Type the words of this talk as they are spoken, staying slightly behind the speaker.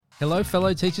Hello,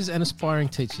 fellow teachers and aspiring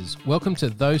teachers. Welcome to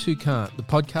Those Who Can't, the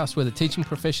podcast where the teaching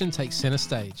profession takes centre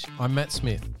stage. I'm Matt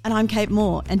Smith. And I'm Kate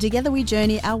Moore, and together we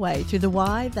journey our way through the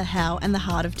why, the how and the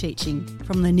heart of teaching,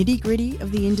 from the nitty-gritty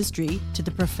of the industry to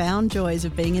the profound joys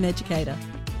of being an educator.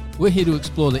 We're here to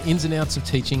explore the ins and outs of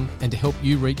teaching and to help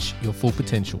you reach your full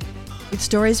potential. With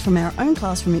stories from our own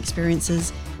classroom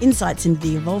experiences, insights into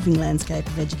the evolving landscape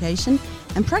of education,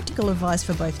 and practical advice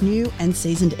for both new and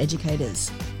seasoned educators.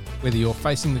 Whether you're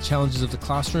facing the challenges of the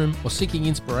classroom or seeking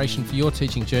inspiration for your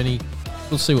teaching journey,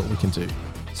 we'll see what we can do.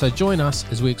 So join us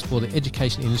as we explore the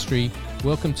education industry.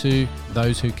 Welcome to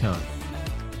Those Who Can't.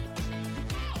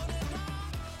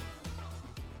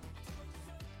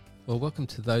 Well, welcome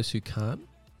to Those Who Can't.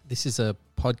 This is a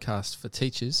podcast for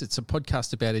teachers. It's a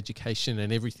podcast about education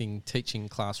and everything teaching,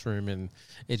 classroom and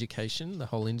education, the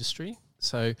whole industry.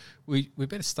 So we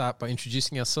better start by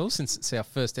introducing ourselves since it's our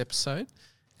first episode.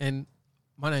 And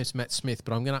my name's Matt Smith,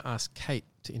 but I'm going to ask Kate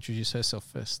to introduce herself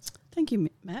first. Thank you,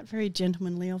 Matt. Very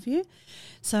gentlemanly of you.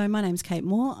 So my name's Kate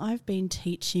Moore. I've been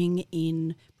teaching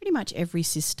in pretty much every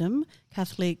system,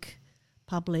 Catholic,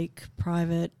 public,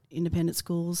 private, independent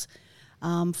schools,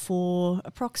 for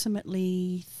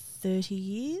approximately 35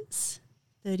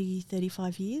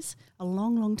 years, a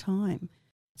long, long time.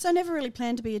 So I never really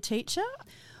planned to be a teacher.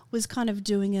 Was kind of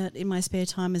doing it in my spare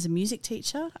time as a music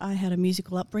teacher. I had a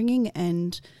musical upbringing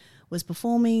and was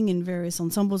performing in various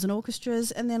ensembles and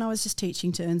orchestras, and then I was just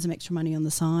teaching to earn some extra money on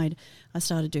the side. I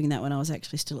started doing that when I was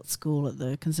actually still at school at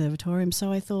the conservatorium,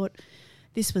 so I thought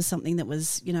this was something that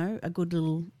was, you know, a good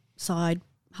little side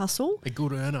hustle. A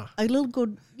good earner. A little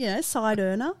good, side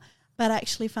earner. But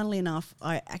actually, funnily enough,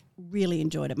 I really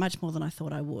enjoyed it much more than I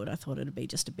thought I would. I thought it would be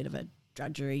just a bit of a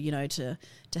drudgery, to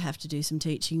have to do some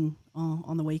teaching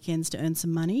on the weekends to earn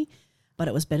some money. But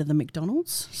it was better than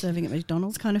McDonald's, serving at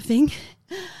McDonald's kind of thing.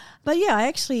 But yeah, I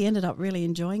actually ended up really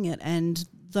enjoying it. And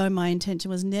though my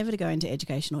intention was never to go into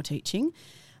education or teaching,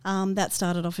 that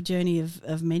started off a journey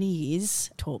of many years.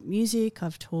 Taught music,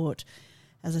 I've taught,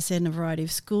 as I said, in a variety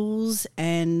of schools,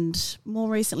 and more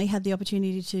recently had the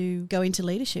opportunity to go into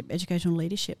leadership, educational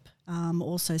leadership.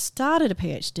 Also started a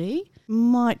PhD.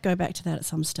 Might go back to that at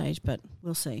some stage, but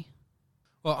we'll see.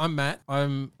 Well, I'm Matt.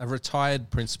 I'm a retired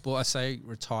principal. I say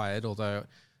retired, although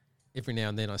every now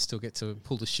and then I still get to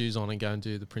pull the shoes on and go and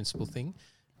do the principal thing.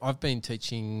 I've been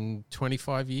teaching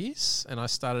 25 years, and I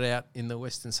started out in the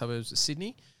western suburbs of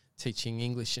Sydney teaching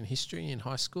English and history in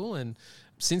high school. And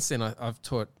since then I've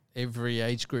taught every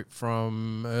age group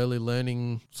from early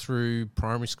learning through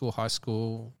primary school, high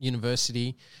school,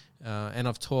 university, and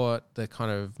I've taught the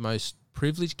kind of most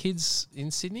privileged kids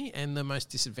in Sydney and the most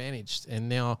disadvantaged. And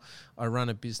now I run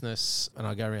a business and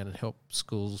I go around and help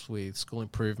schools with school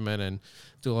improvement and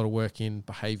do a lot of work in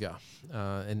behaviour.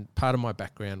 And part of my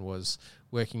background was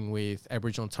working with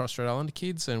Aboriginal and Torres Strait Islander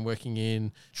kids and working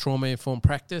in trauma-informed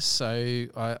practice. So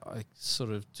I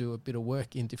sort of do a bit of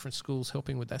work in different schools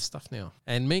helping with that stuff now.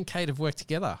 And me and Kate have worked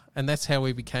together, and that's how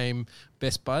we became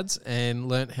best buds and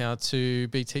learnt how to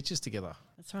be teachers together.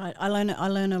 That's right. I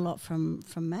learn a lot from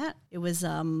Matt. It was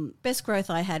best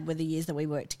growth I had were the years that we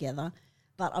worked together.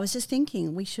 But I was just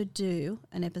thinking we should do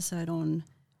an episode on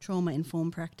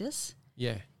trauma-informed practice.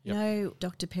 Yeah. Yep. You know,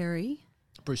 Dr. Perry.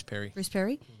 Bruce Perry.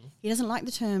 Mm-hmm. He doesn't like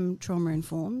the term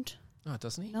trauma-informed. Oh,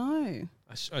 doesn't he? No.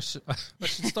 I should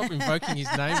stop invoking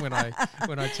his name when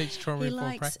I teach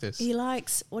trauma-informed practice. He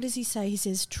likes, what does he say? He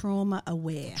says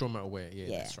trauma-aware. Trauma-aware,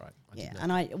 yeah, that's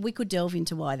right. We could delve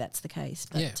into why that's the case.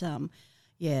 But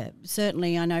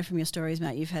certainly I know from your stories,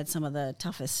 Matt, you've had some of the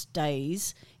toughest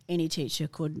days any teacher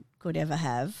could ever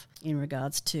have in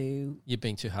regards to... You're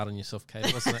being too hard on yourself,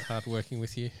 Kate. Wasn't it hard working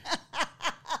with you?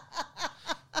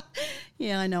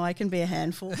 Yeah, I know. I can be a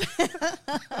handful.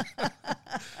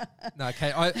 No,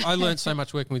 Kate, I learned so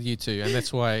much working with you too, and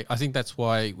that's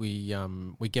why we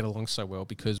get along so well,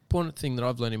 because the important thing that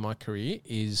I've learned in my career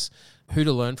is who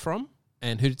to learn from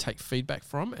and who to take feedback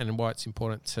from, and why it's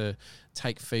important to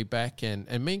take feedback. And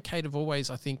me and Kate have always,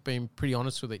 I think, been pretty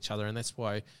honest with each other, and that's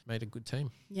why we made a good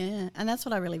team. Yeah, and that's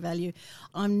what I really value.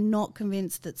 I'm not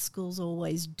convinced that schools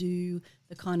always do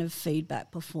the kind of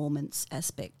feedback performance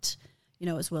aspect,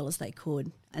 as well as they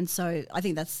could. And so I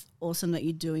think that's awesome that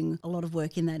you're doing a lot of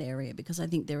work in that area, because I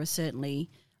think there are certainly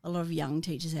a lot of young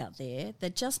teachers out there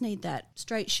that just need that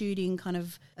straight shooting kind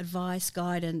of advice,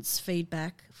 guidance,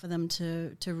 feedback for them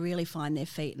to really find their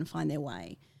feet and find their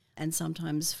way. And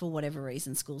sometimes, for whatever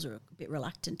reason, schools are a bit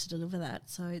reluctant to deliver that.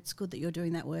 So it's good that you're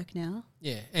doing that work now.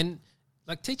 Yeah, and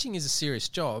like teaching is a serious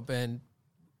job and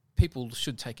people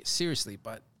should take it seriously,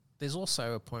 but there's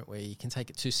also a point where you can take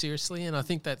it too seriously. And I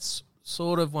think that's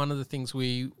sort of one of the things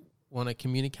we want to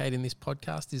communicate in this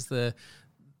podcast is the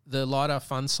the lighter,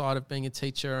 fun side of being a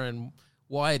teacher and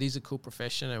why it is a cool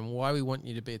profession and why we want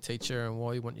you to be a teacher and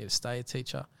why we want you to stay a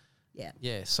teacher. Yeah.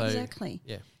 Yeah. So exactly.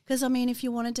 Yeah. Because, I mean, if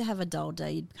you wanted to have a dull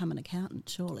day, you'd become an accountant,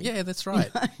 surely. Yeah, that's right.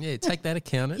 Yeah, take that,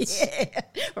 accountants. Yeah,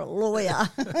 or a lawyer.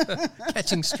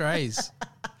 Catching strays.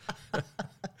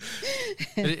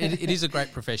 It is a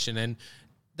great profession, and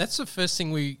that's the first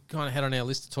thing we kind of had on our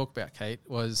list to talk about, Kate,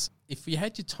 was if you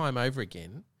had your time over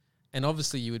again, and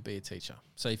obviously you would be a teacher.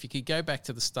 So if you could go back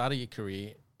to the start of your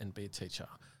career and be a teacher,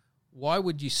 why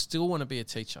would you still want to be a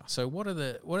teacher? So what are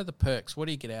the perks? What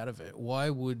do you get out of it? Why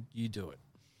would you do it?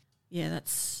 Yeah,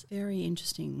 that's very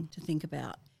interesting to think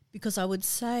about, because I would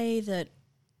say that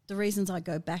the reasons I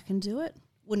go back and do it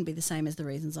wouldn't be the same as the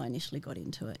reasons I initially got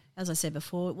into it. As I said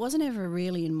before, it wasn't ever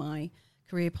really in my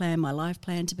career plan, my life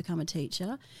plan to become a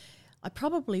teacher. I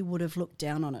probably would have looked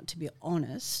down on it, to be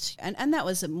honest. And that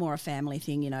was more a family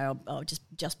thing,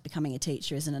 just becoming a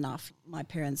teacher isn't enough. My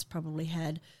parents probably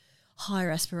had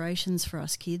higher aspirations for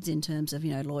us kids in terms of,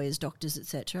 lawyers, doctors,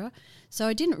 etc. So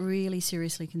I didn't really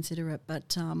seriously consider it.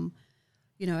 But,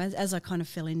 as I kind of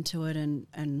fell into it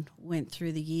and went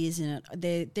through the years in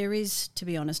it, there is, to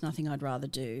be honest, nothing I'd rather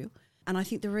do. And I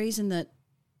think the reason that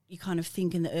you kind of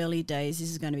think in the early days this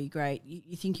is going to be great,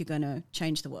 you think you're going to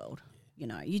change the world.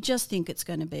 You just think it's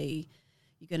going to be,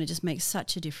 you're going to just make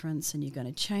such a difference and you're going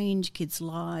to change kids'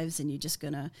 lives and you're just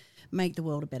going to make the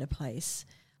world a better place.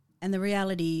 And the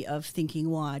reality of thinking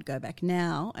why I'd go back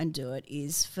now and do it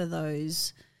is for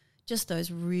those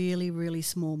really, really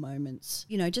small moments.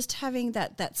 Just having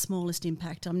that smallest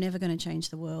impact. I'm never going to change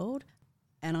the world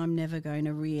and I'm never going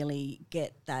to really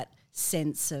get that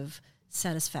sense of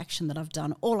satisfaction that I've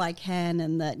done all I can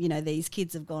and that, these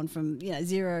kids have gone from,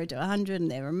 0 to 100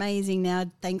 and they're amazing now,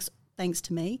 thanks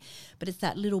to me. But it's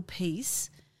that little piece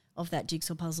of that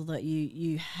jigsaw puzzle that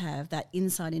you have, that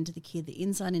insight into the kid, the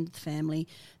insight into the family,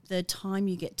 the time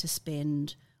you get to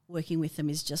spend working with them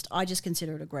is I just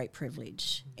consider it a great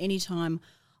privilege. Anytime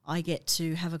I get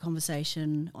to have a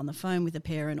conversation on the phone with a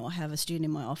parent or have a student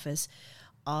in my office,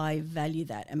 I value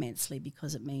that immensely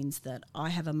because it means that I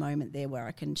have a moment there where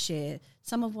I can share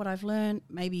some of what I've learned,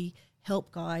 maybe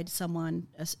help guide someone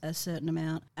a certain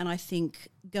amount. And I think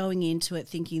going into it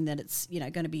thinking that it's,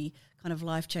 going to be kind of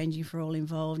life-changing for all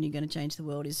involved and you're going to change the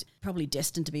world is probably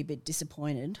destined to be a bit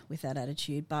disappointed with that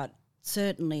attitude. But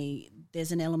certainly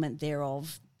there's an element there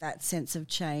of that sense of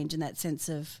change and that sense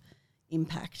of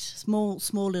impact, small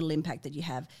little impact that you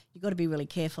have. You've got to be really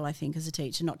careful, I think, as a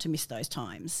teacher not to miss those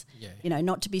times. Yeah.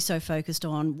 Not to be so focused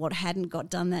on what hadn't got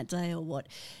done that day or what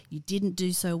you didn't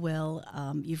do so well.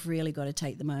 You've really got to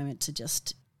take the moment to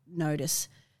just notice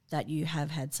that you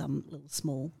have had some little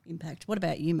small impact. What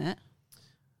about you, Matt?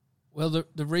 Well,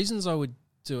 the reasons I would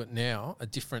do it now are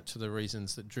different to the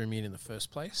reasons that drew me in the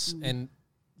first place. And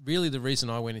really the reason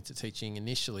I went into teaching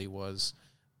initially was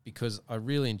because I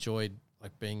really enjoyed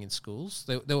being in schools.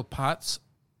 There were parts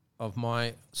of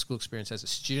my school experience as a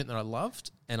student that I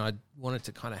loved and I wanted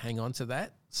to kind of hang on to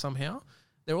that somehow.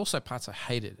 There were also parts I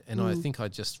hated and I think I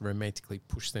just romantically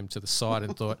pushed them to the side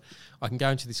and thought I can go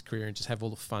into this career and just have all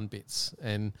the fun bits,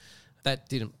 and that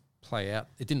didn't play out.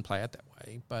 It didn't play out that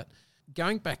way. But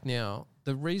going back now,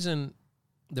 the reason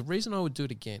I would do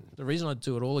it again, the reason I'd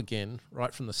do it all again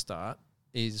right from the start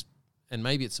is, and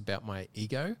maybe it's about my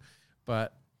ego,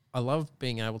 but I love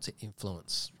being able to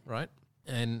influence, right?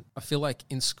 And I feel like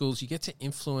in schools you get to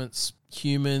influence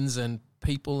humans and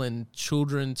people and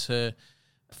children to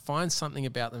find something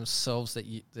about themselves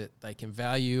that they can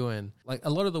value. And a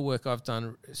lot of the work I've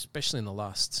done, especially in the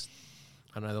last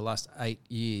 8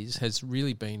 years, has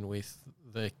really been with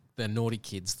the naughty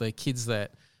kids, the kids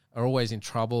that are always in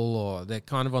trouble or they're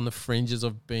kind of on the fringes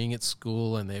of being at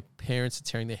school and their parents are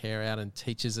tearing their hair out and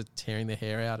teachers are tearing their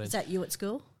hair out. Is that you at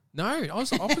school? No, I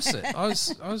was the opposite. I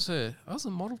was a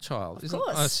model child. Of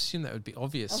course. I assume that would be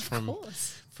obvious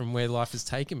from where life has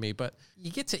taken me. But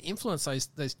you get to influence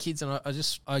those kids, and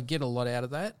I get a lot out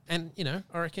of that. And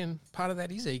I reckon part of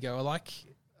that is ego.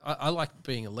 I like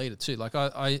being a leader too.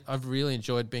 I've really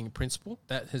enjoyed being a principal.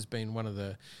 That has been one of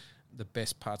the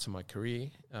best parts of my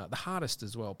career. The hardest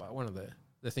as well, but one of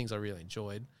the things I really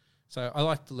enjoyed. So I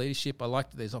like the leadership. I like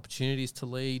that there's opportunities to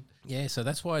lead. Yeah, so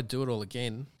that's why I do it all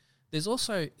again. There's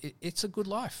also, it's a good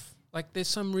life. There's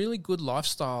some really good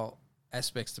lifestyle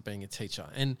aspects to being a teacher.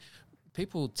 And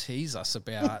people tease us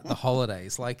about the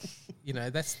holidays.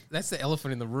 That's the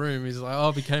elephant in the room is I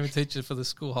became a teacher for the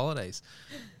school holidays.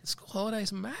 The school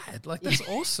holidays are mad. That's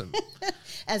awesome.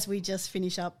 As we just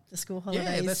finish up the school holidays.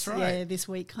 Yeah, that's right. Yeah, this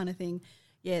week kind of thing.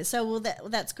 Yeah, so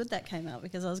that's good that came out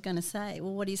because I was going to say,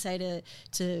 what do you say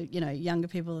to younger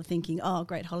people are thinking, oh,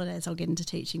 great holidays, I'll get into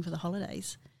teaching for the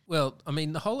holidays? Well, I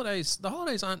mean, the holidays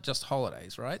aren't just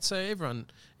holidays, right? So everyone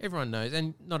knows,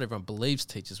 and not everyone believes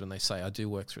teachers when they say, I do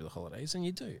work through the holidays, and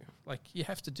you do. Like, you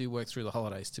have to do work through the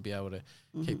holidays to be able to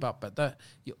keep up. But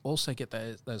you also get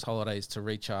those holidays to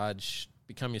recharge,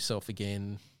 become yourself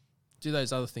again, do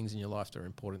those other things in your life that are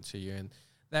important to you. And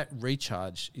that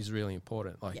recharge is really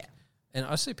important. Like, and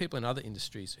I see people in other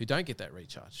industries who don't get that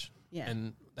recharge. Yeah.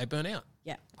 And they burn out.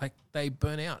 Yeah. Like, they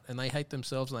burn out and they hate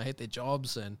themselves and they hate their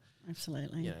jobs. And,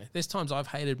 Absolutely. you know, there's times I've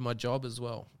hated my job as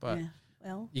well. But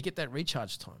you get that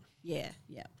recharge time. Yeah,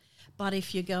 yeah. But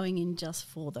if you're going in just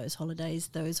for those holidays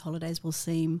will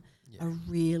seem a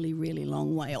really, really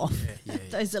long way off.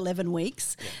 Those 11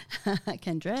 weeks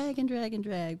can drag and drag and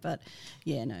drag. But,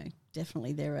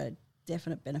 definitely they're a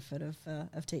definite benefit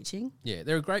of teaching. Yeah,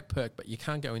 they're a great perk, but you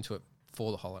can't go into it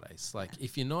for the holidays. Like,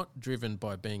 if you're not driven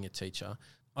by being a teacher,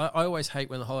 I always hate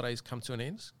when the holidays come to an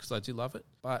end because I do love it.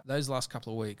 But those last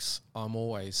couple of weeks, I'm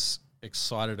always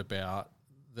excited about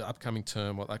the upcoming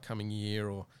term or the upcoming year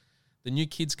or the new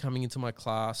kids coming into my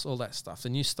class, all that stuff, the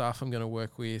new staff I'm going to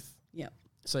work with. Yeah.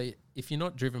 So if you're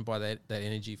not driven by that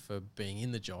energy for being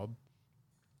in the job,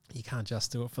 you can't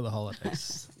just do it for the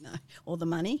holidays. No. Or the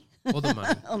money. Or the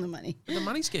money. On the money. But the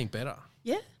money's getting better.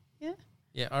 Yeah, yeah.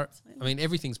 Yeah, I mean,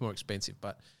 everything's more expensive,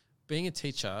 but being a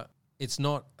teacher, it's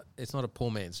not a poor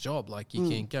man's job. Like, you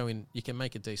can go in, you can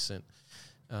make a decent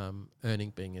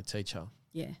earning being a teacher.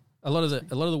 Yeah. A lot of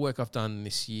the work I've done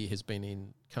this year has been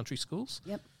in country schools.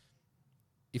 Yep.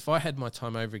 If I had my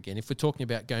time over again, if we're talking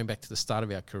about going back to the start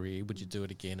of our career, would you do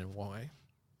it again and why?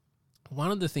 One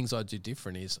of the things I'd do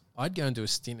different is I'd go and do a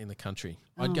stint in the country.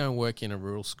 I'd go and work in a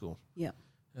rural school. Yeah.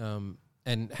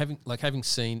 And having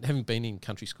been in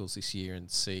country schools this year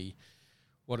and see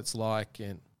what it's like,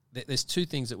 and there's two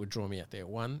things that would draw me out there.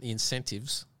 One, the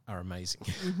incentives are amazing.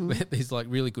 There's like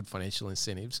really good financial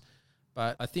incentives,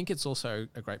 but I think it's also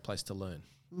a great place to learn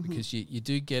because you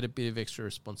do get a bit of extra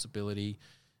responsibility.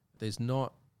 There's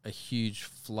not a huge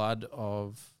flood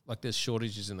of, like, there's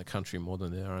shortages in the country more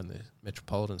than there are in the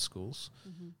metropolitan schools,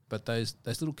 but those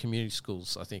little community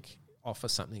schools, I think, offer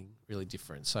something really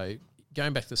different. So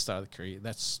going back to the start of the career,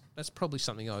 that's probably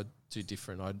something I'd do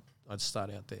different. I'd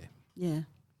start out there. Yeah,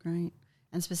 great.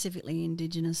 And specifically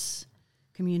Indigenous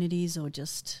communities or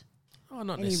just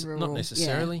not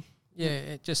necessarily.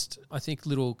 Yeah, I think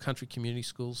little country community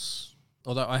schools,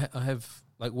 although I have,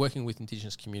 like, working with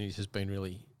Indigenous communities has been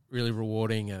really, really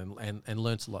rewarding and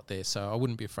learnt a lot there. So I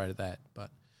wouldn't be afraid of that.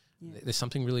 But there's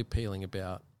something really appealing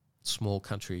about small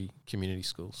country community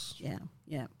schools. Yeah,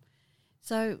 yeah.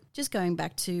 So just going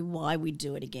back to why we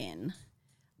do it again,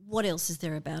 what else is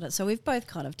there about it? So we've both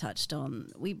kind of touched on,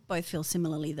 we both feel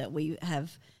similarly that we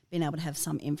have been able to have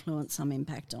some influence, some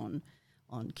impact on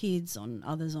kids, on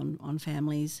others, on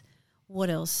families. What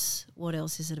else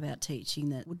is it about teaching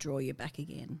that would draw you back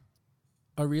again?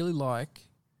 I really like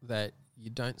that you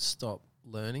don't stop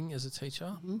learning as a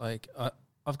teacher. Like,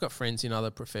 I've got friends in other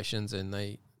professions and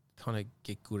they kind of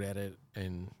get good at it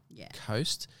and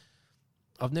coast.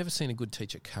 I've never seen a good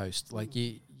teacher coast. Like,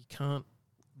 you can't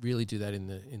really do that in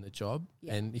the job.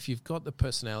 Yeah. And if you've got the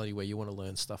personality where you want to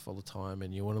learn stuff all the time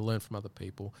and you want to learn from other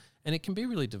people, and it can be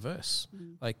really diverse.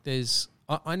 Like,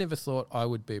 I never thought I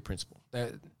would be a principal.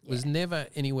 That was never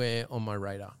anywhere on my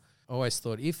radar. I always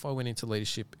thought if I went into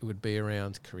leadership, it would be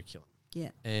around curriculum. Yeah.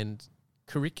 And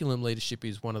curriculum leadership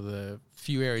is one of the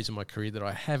few areas in my career that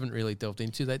I haven't really delved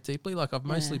into that deeply. Like, I've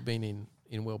mostly been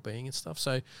in wellbeing and stuff.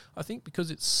 So I think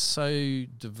because it's so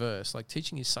diverse, like,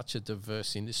 teaching is such a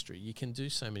diverse industry, you can do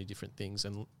so many different things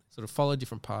and sort of follow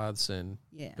different paths and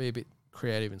be a bit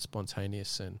creative and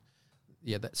spontaneous. And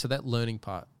so that learning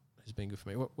part has been good for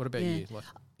me. What about you? Like,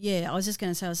 I was just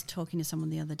going to say, I was talking to someone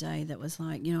the other day that was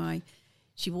like,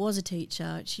 she was a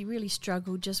teacher. She really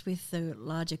struggled just with the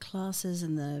larger classes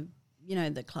and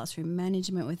the classroom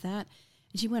management with that.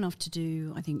 And she went off to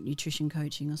do, I think, nutrition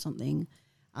coaching or something.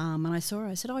 And I saw her.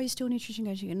 I said, "Oh, you're still nutrition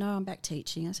coaching?" She goes, "No, I'm back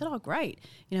teaching." I said, "Oh, great.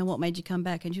 What made you come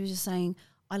back?" And she was just saying,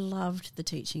 "I loved the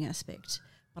teaching aspect,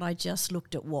 but I just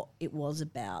looked at what it was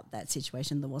about that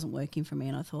situation that wasn't working for me."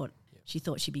 And I thought she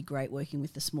thought she'd be great working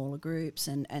with the smaller groups,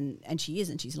 and she is,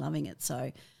 and she's loving it.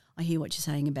 So I hear what you're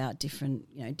saying about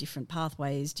different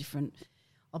pathways, different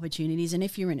opportunities. And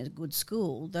if you're in a good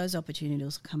school, those opportunities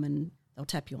will come and they'll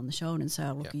tap you on the shoulder and say,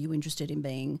 "Oh, look, are you interested in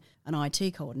being an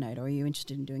IT coordinator? Or are you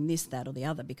interested in doing this, that or the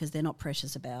other?" Because they're not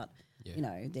precious about,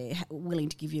 they're willing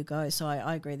to give you a go. So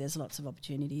I agree there's lots of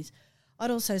opportunities.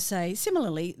 I'd also say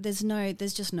similarly, there's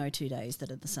just no 2 days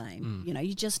that are the same.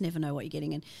 You just never know what you're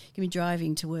getting. And you can be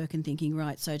driving to work and thinking,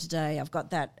 right, so today I've got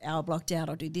that hour blocked out,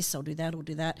 I'll do this, I'll do that, I'll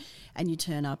do that. And you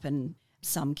turn up and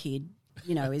some kid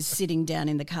you know, is sitting down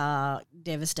in the car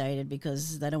devastated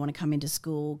because they don't want to come into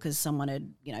school because someone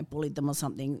had, you know, bullied them or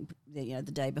something, you know,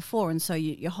 the day before. And so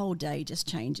your whole day just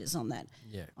changes on that,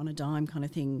 on a dime kind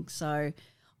of thing. So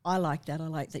I like that. I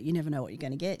like that you never know what you're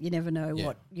going to get. You never know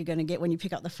what you're going to get when you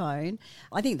pick up the phone.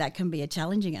 I think that can be a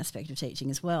challenging aspect of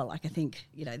teaching as well. Like I think,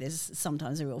 you know, there's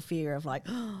sometimes a real fear of like,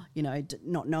 you know,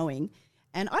 not knowing.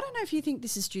 And I don't know if you think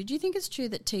this is true. Do you think it's true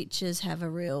that teachers have a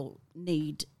real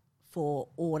need for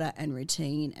order and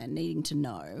routine and needing to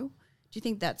know? Do you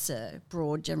think that's a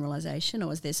broad generalisation,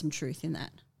 or is there some truth in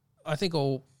that? I think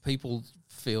all people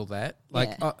feel that.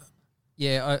 Like,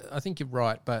 I think you're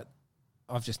right, but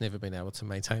I've just never been able to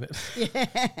maintain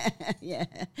it.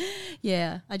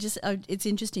 Yeah. It's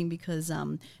interesting because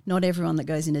not everyone that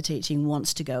goes into teaching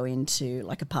wants to go into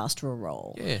like a pastoral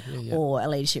role or a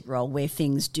leadership role where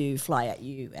things do fly at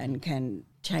you and can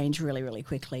change really, really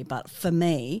quickly. But for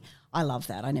me, I love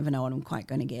that. I never know what I'm quite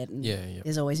going to get. And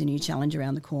there's always a new challenge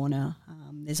around the corner.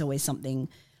 There's always something,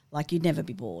 like you'd never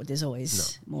be bored. There's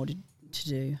always more to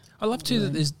do. I love too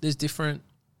that there's different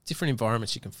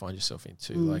environments you can find yourself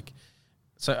into. Like,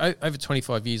 so over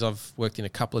 25 years, I've worked in a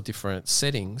couple of different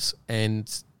settings, and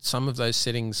some of those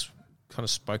settings kind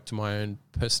of spoke to my own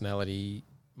personality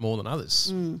more than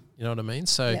others. You know what I mean?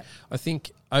 So I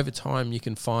think over time you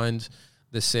can find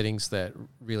the settings that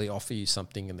really offer you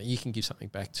something and that you can give something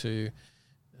back to.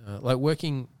 Like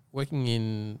working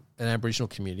in an Aboriginal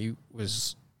community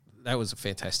was a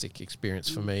fantastic experience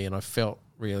for me, and I felt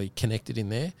really connected in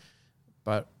there.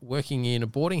 But working in a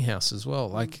boarding house as well,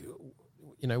 like,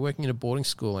 you know, working in a boarding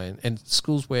school and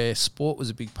schools where sport was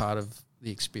a big part of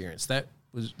the experience, that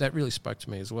really spoke to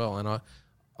me as well. And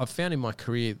I've found in my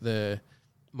career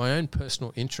my own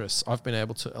personal interests, I've been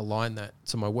able to align that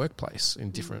to my workplace in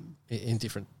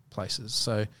different places.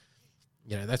 So,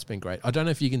 you know, that's been great. I don't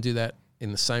know if you can do that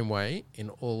in the same way in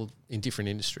different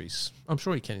industries. I'm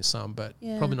sure you can in some, but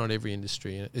probably not every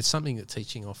industry. It's something that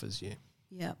teaching offers you.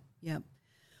 Yep.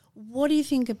 What do you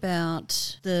think about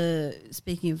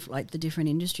speaking of like the different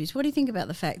industries, what do you think about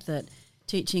the fact that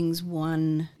teaching's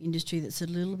one industry that's a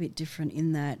little bit different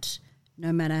in that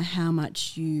no matter how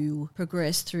much you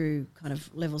progress through kind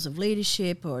of levels of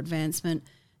leadership or advancement,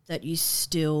 that you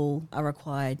still are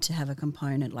required to have a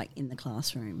component like in the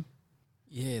classroom?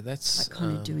 Yeah, that's... Like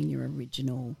kind of doing your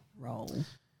original role.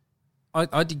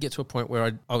 I did get to a point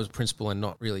where I was principal and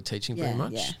not really teaching very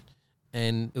much. Yeah.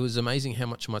 And it was amazing how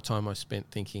much of my time I spent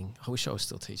thinking, I wish I was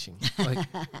still teaching. Like,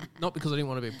 not because I didn't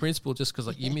want to be a principal, just because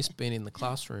like you miss being in the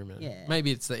classroom. And maybe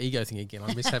it's the ego thing again.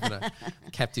 I miss having a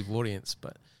captive audience.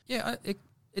 But yeah, it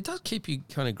does keep you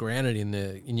kind of grounded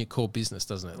in your core business,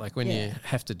 doesn't it? Like when you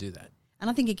have to do that. And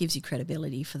I think it gives you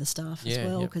credibility for the staff as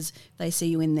well, because they see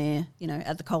you in there, you know,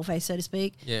 at the coalface, so to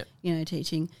speak, you know,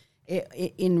 teaching.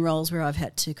 In roles where I've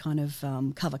had to kind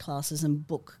of cover classes and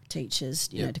book teachers,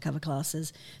 you know, to cover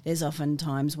classes, there's often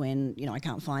times when, you know, I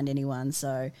can't find anyone.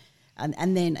 So,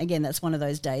 and then again, that's one of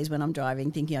those days when I'm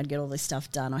driving thinking I'd get all this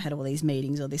stuff done. I had all these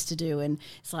meetings or this to do, and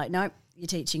it's like, nope, you're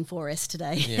teaching 4S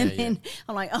today. And then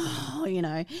I'm like, oh, you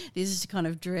know, this is kind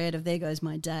of dread of there goes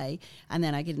my day. And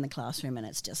then I get in the classroom and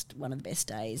it's just one of the best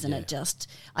days. And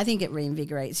I think it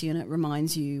reinvigorates you and it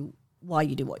reminds you why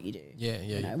you do what you do.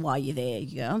 You know, why you're there.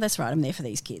 You go, oh, that's right, I'm there for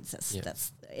these kids.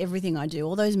 That's everything I do.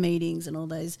 All those meetings and all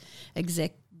those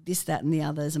exec this, that and the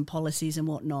others and policies and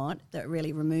whatnot that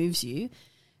really removes you.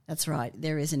 That's right,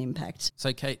 there is an impact.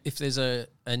 So, Kate, if there's a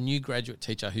new graduate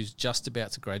teacher who's just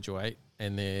about to graduate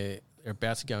and they're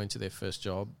about to go into their first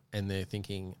job and they're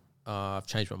thinking, I've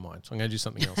changed my mind, so I'm going to do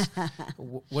something else.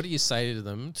 What do you say to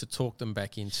them to talk them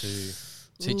back into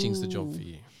teaching's the job for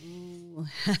you?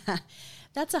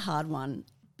 That's a hard one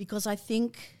because I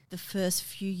think the first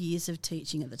few years of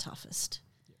teaching are the toughest.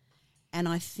 And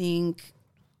I think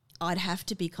I'd have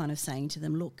to be kind of saying to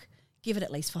them, look, give it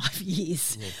at least 5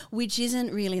 years, which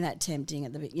isn't really that tempting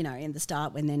at the, you know, in the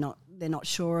start when they're not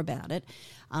sure about it.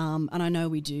 And I know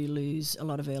we do lose a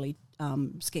lot of early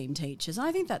scheme teachers.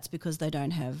 I think that's because they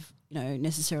don't have, you know,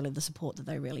 necessarily the support that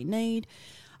they really need.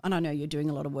 And I know you're doing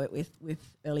a lot of work with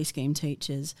early scheme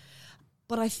teachers.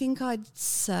 But I think I'd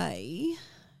say,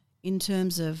 in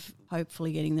terms of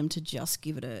hopefully getting them to just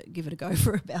give it a go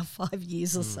for about 5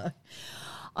 years or so,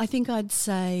 I think I'd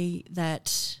say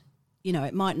that, you know,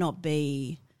 it might not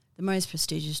be the most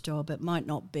prestigious job, it might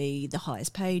not be the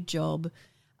highest paid job,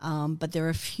 but there are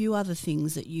a few other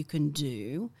things that you can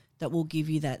do that will give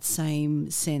you that same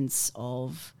sense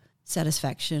of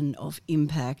satisfaction, of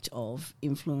impact, of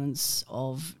influence,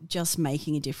 of just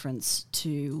making a difference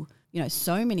to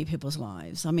so many people's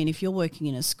lives. I mean, if you're working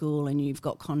in a school and you've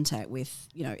got contact with,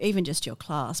 even just your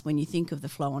class, when you think of the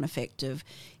flow-on effect of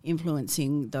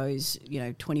influencing those,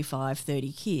 25,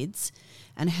 30 kids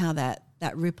and how that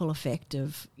ripple effect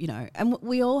of, and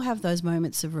we all have those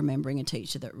moments of remembering a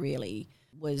teacher that really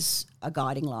was a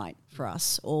guiding light for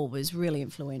us, or was really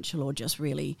influential, or just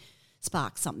really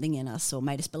sparked something in us, or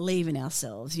made us believe in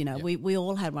ourselves. We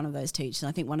all had one of those teachers. And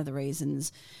I think one of the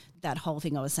reasons, that whole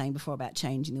thing I was saying before about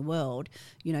changing the world,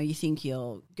 you think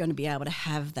you're going to be able to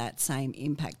have that same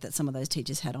impact that some of those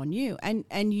teachers had on you.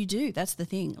 And you do. That's the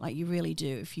thing. Like, you really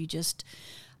do. If you just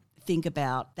think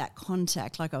about that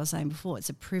contact, like I was saying before, it's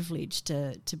a privilege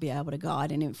to be able to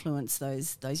guide and influence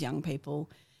those young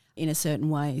people in a certain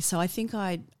way. So I think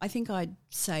I'd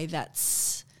say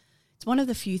it's one of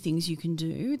the few things you can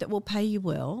do that will pay you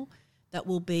well, that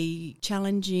will be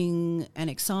challenging and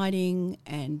exciting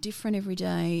and different every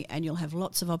day, and you'll have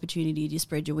lots of opportunity to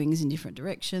spread your wings in different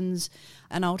directions.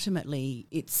 And ultimately,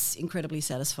 it's incredibly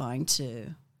satisfying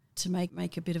to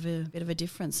make a bit of a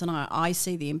difference. And I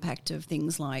see the impact of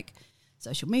things like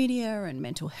social media and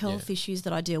mental health issues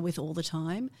that I deal with all the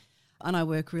time. And I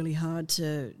work really hard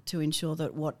to ensure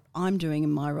that what I'm doing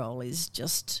in my role is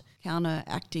just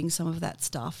counteracting some of that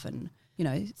stuff. And,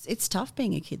 it's tough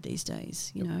being a kid these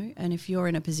days, and if you're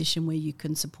in a position where you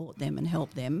can support them and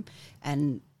help them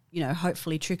and,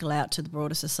 hopefully trickle out to the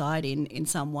broader society in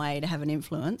some way to have an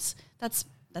influence, that's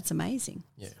amazing.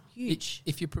 Yeah. It's huge.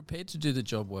 If you're prepared to do the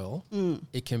job well,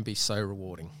 it can be so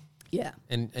rewarding. Yeah.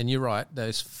 And you're right,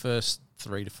 those first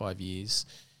 3 to 5 years,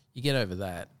 you get over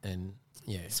that and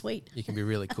sweet. You can be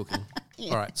really cooking.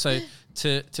 All right. So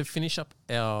to finish up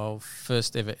our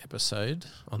first ever episode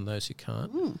on Those Who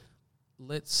Can't,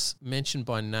 let's mention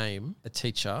by name a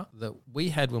teacher that we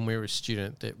had when we were a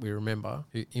student that we remember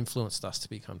who influenced us to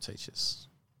become teachers.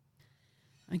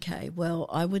 Okay. Well,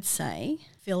 I would say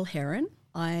Phil Heron.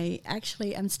 I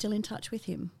actually am still in touch with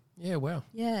him. Yeah, wow.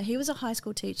 Yeah, he was a high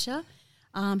school teacher.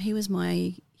 He was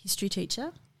my history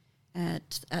teacher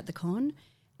at the con.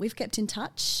 We've kept in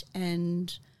touch,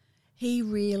 and he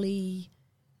really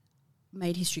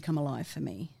made history come alive for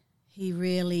me. He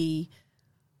really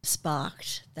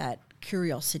sparked that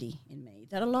curiosity in me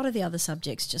that a lot of the other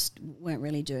subjects just weren't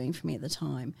really doing for me at the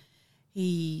time.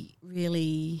 He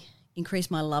really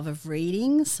increased my love of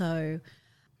reading, so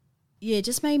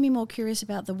just made me more curious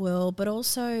about the world, but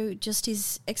also just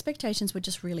his expectations were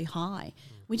just really high.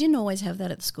 We didn't always have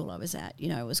that at the school I was at.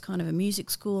 It was kind of a music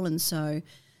school, and so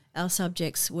our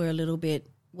subjects were a little bit,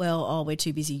 we're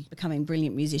too busy becoming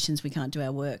brilliant musicians, we can't do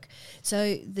our work.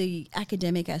 So the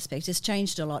academic aspect has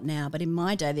changed a lot now, but in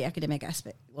my day the academic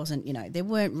aspect wasn't, there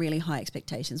weren't really high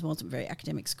expectations. It wasn't a very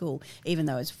academic school, even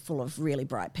though it was full of really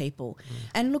bright people.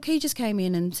 And look, he just came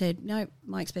in and said, no,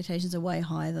 my expectations are way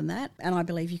higher than that, and I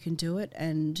believe you can do it.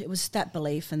 And it was that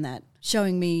belief and that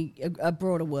showing me a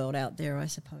broader world out there, I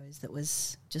suppose, that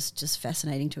was just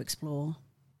fascinating to explore.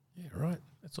 Yeah, right.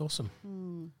 That's awesome.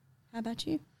 How about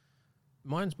you?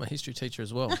 Mine's my history teacher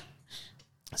as well.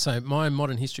 So my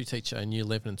modern history teacher in year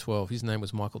 11 and 12, his name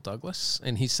was Michael Douglas,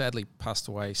 and he's sadly passed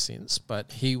away since,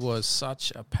 but he was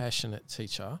such a passionate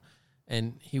teacher,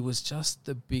 and he was just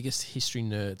the biggest history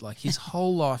nerd. Like, his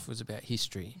whole life was about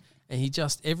history, and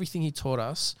everything he taught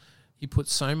us, he put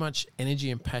so much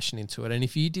energy and passion into it. And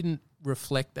if you didn't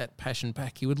reflect that passion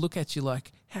back, he would look at you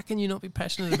like, how can you not be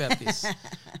passionate about this?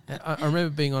 I remember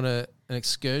being on an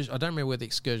excursion. I don't remember where the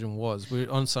excursion was. We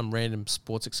were on some random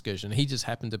sports excursion. He just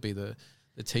happened to be the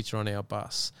teacher on our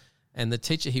bus. And the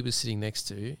teacher he was sitting next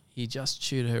to, he just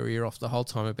chewed her ear off the whole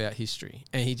time about history.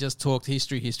 And he just talked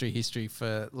history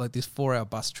for like this 4-hour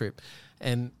bus trip.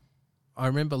 And I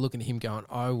remember looking at him going,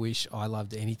 I wish I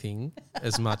loved anything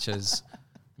as much as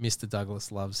Mr.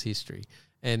 Douglas loves history.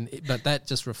 But that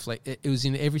just it was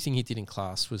in everything he did in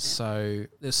class.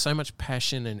 There's so much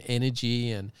passion and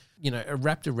energy, and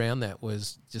wrapped around that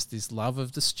was just this love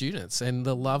of the students and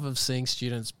the love of seeing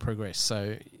students progress.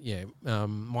 So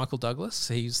Michael Douglas,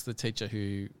 he's the teacher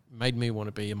who made me want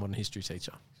to be a modern history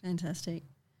teacher. Fantastic.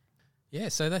 Yeah,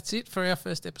 so that's it for our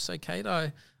first episode, Kate.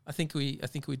 I think we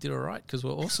did all right because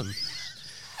we're awesome.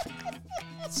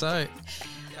 So.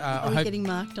 Are we getting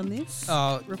marked on this?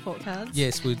 Report cards?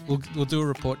 Yes, we'll do a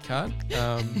report card,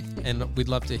 and we'd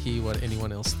love to hear what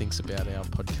anyone else thinks about our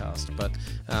podcast. But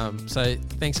so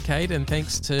thanks, Kate, and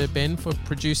thanks to Ben for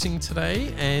producing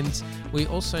today. And we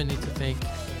also need to thank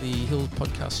the Hill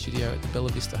Podcast Studio at the Bella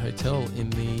Vista Hotel in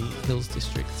the Hills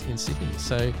District in Sydney.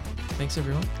 So thanks,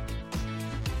 everyone.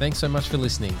 Thanks so much for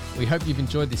listening. We hope you've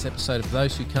enjoyed this episode of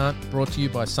Those Who Can't, brought to you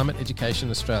by Summit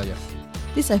Education Australia.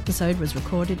 This episode was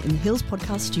recorded in the Hills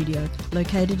Podcast Studio,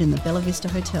 located in the Bella Vista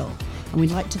Hotel, and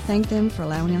we'd like to thank them for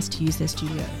allowing us to use their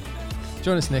studio.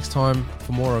 Join us next time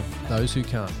for more of Those Who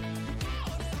Can't.